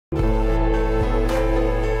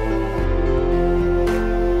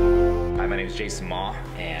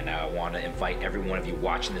you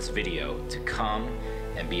watching this video to come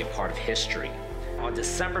and be a part of history. On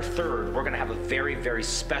December 3rd, we're gonna have a very, very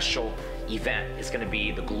special event. It's gonna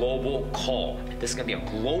be the Global Call. This is gonna be a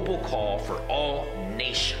global call for all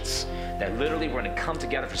nations. That literally we're gonna come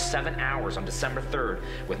together for 7 hours on December 3rd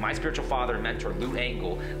with my spiritual father and mentor, Lou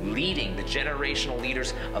Engle, leading the generational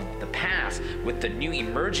leaders of the past with the new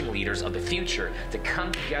emerging leaders of the future to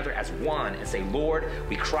come together as one and say, Lord,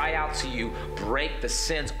 we cry out to you, break the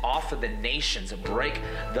sins off of the nations, break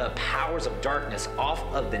the powers of darkness off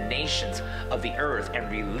of the nations of the earth,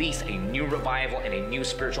 and release a new revival and a new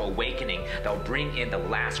spiritual awakening that will bring in the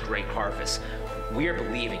last great harvest. We are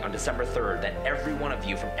believing on December 3rd that every one of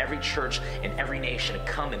you from every church in every nation to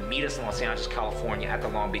come and meet us in Los Angeles, California at the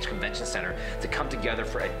Long Beach Convention Center to come together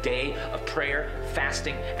for a day of prayer,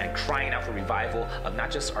 fasting, and crying out for revival of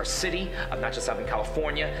not just our city, of not just Southern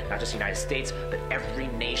California, not just the United States, but every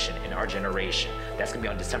nation in our generation. That's gonna be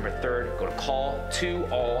on December 3rd. Go to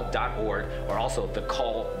call2all.org or also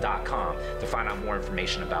thecall.com to find out more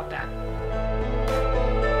information about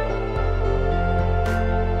that.